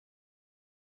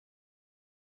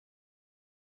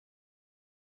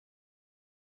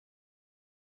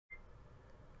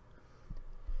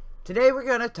Today we're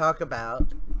going to talk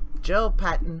about Jill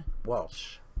Paton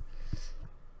Walsh,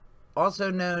 also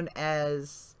known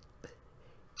as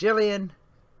Jillian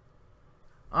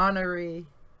Honoree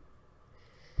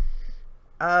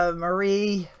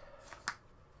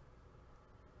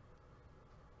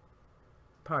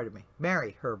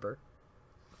Mary Herbert,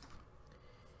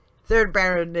 3rd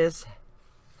Baroness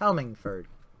Helmingford,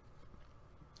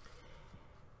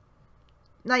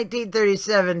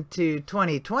 1937 to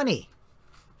 2020.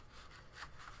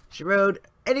 She wrote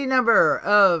any number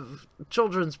of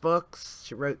children's books.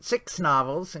 She wrote 6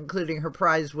 novels, including her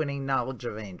prize-winning Knowledge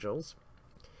of Angels.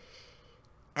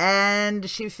 And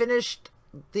she finished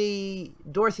the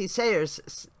Dorothy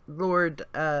Sayers Lord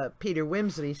Peter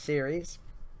Wimsey series,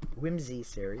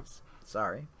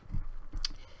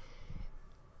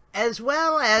 as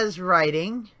well as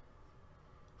writing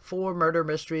 4 murder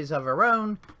mysteries of her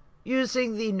own,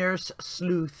 using the nurse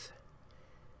sleuth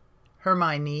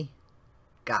Hermione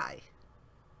Guy.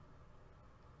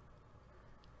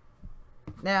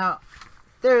 Now,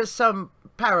 there's some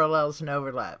parallels and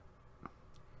overlap.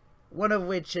 One of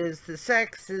which is the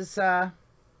sex is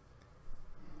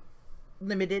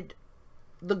limited.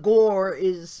 The gore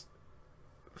is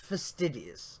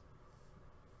fastidious.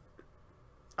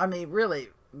 I mean, really,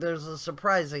 there's a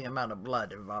surprising amount of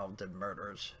blood involved in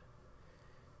murders.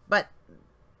 But,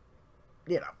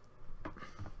 you know.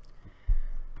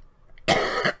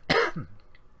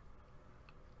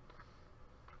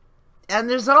 And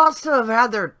there's also a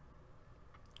rather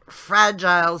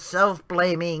fragile,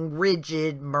 self-blaming,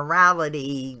 rigid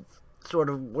morality sort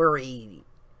of worry.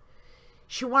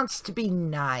 She wants to be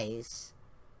nice.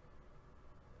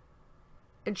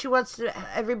 And she wants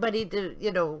everybody to,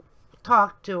 you know,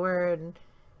 talk to her. And,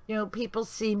 you know, people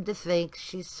seem to think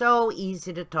she's so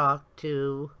easy to talk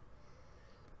to.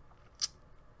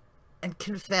 And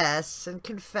confess and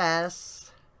confess.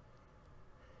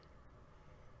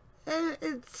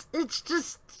 It's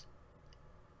just,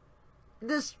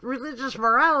 this religious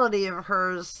morality of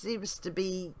hers seems to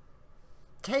be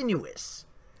tenuous,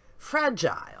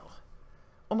 fragile,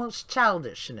 almost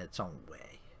childish in its own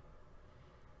way.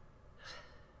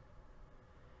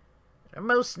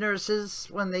 Most nurses,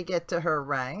 when they get to her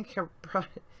rank,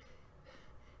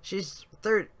 she's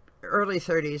early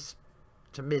 30s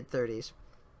to mid 30s.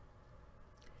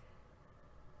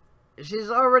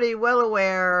 She's already well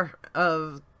aware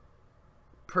of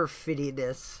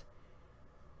perfidiness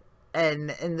and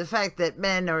the fact that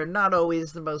men are not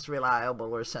always the most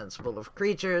reliable or sensible of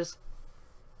creatures,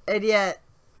 and yet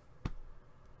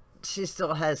she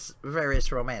still has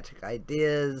various romantic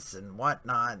ideas and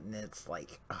whatnot, and it's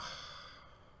like, oh.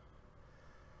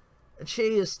 And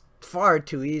she is far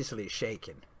too easily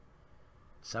shaken.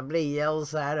 Somebody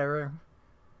yells at her,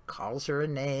 calls her a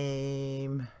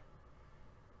name,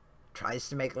 tries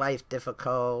to make life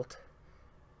difficult.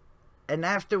 And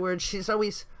afterwards, she's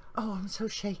always, oh, I'm so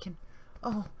shaken.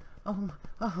 Oh,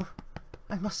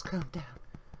 I must calm down.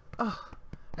 Oh,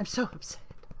 I'm so upset.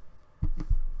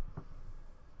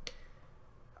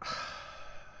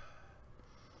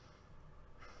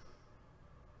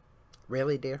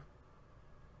 Really, dear?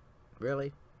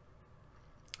 Really?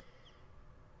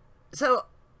 So,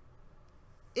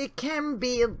 it can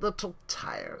be a little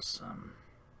tiresome.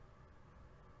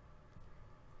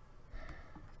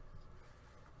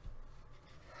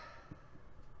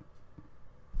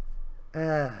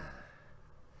 In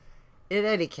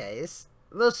any case,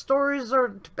 the stories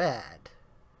aren't bad.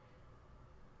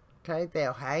 Okay,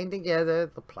 they'll hang together,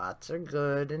 the plots are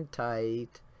good and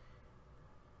tight.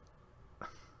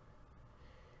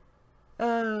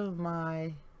 Oh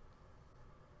my.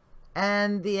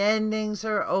 And the endings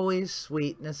are always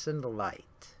sweetness and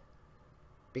light.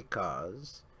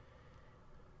 Because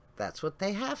that's what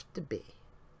they have to be.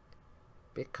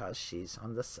 Because she's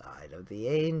on the side of the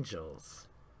angels.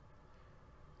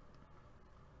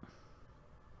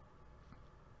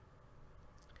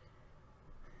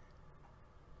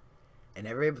 And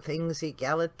everything's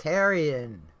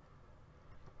egalitarian.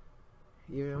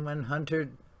 Even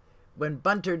when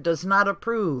Bunter does not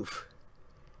approve.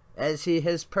 As he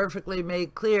has perfectly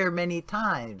made clear many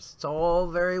times. It's all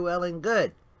very well and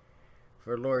good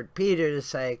for Lord Peter to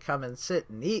say, come and sit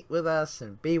and eat with us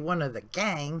and be one of the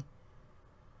gang.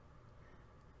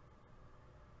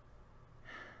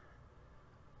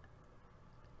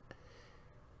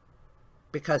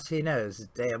 Because he knows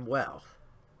damn well.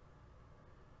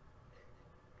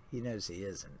 He knows he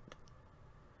isn't.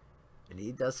 And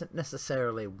he doesn't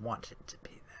necessarily want it to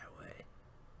be that way.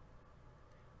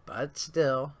 But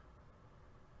still,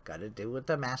 gotta do what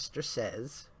the master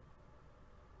says.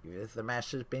 Even if the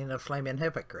master's being a flaming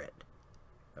hypocrite.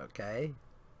 Okay?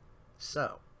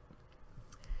 So,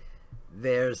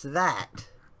 there's that.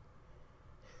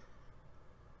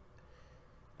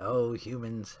 Oh,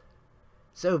 humans,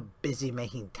 so busy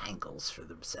making tangles for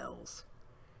themselves.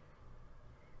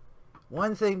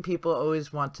 One thing people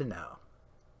always want to know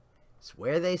is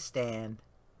where they stand.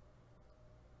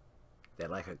 They're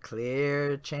like a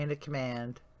clear chain of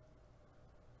command.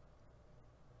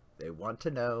 They want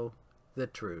to know the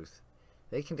truth.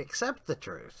 They can accept the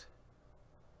truth,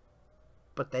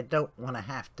 but they don't want to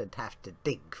have to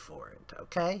dig for it,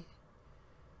 okay?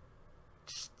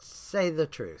 Just say the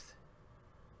truth.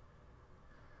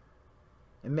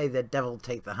 And may the devil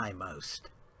take the hindmost.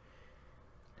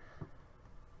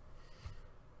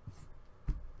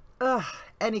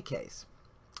 Any case,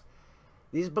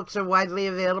 these books are widely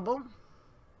available,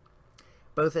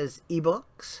 both as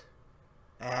ebooks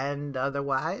and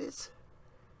otherwise,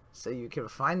 so you can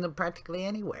find them practically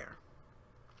anywhere.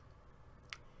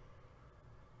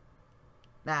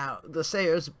 Now, the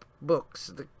Sayers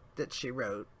books that she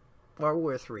wrote are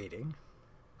worth reading.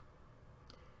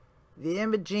 The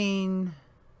Imogene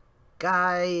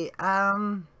guy,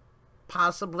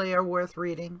 possibly are worth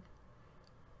reading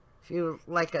if you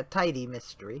like a tidy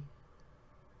mystery.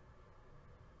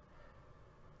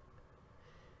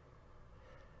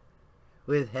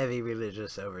 With heavy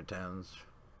religious overtones.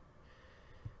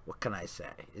 What can I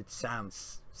say? It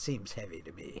seems heavy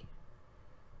to me.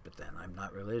 But then I'm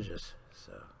not religious,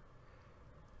 so.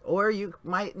 Or you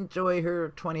might enjoy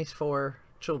her 24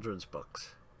 children's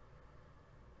books.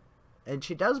 And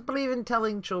she does believe in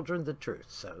telling children the truth,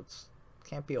 so it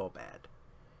can't be all bad.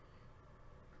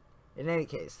 In any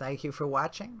case, thank you for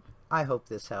watching. I hope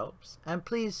this helps, and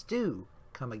please do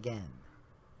come again.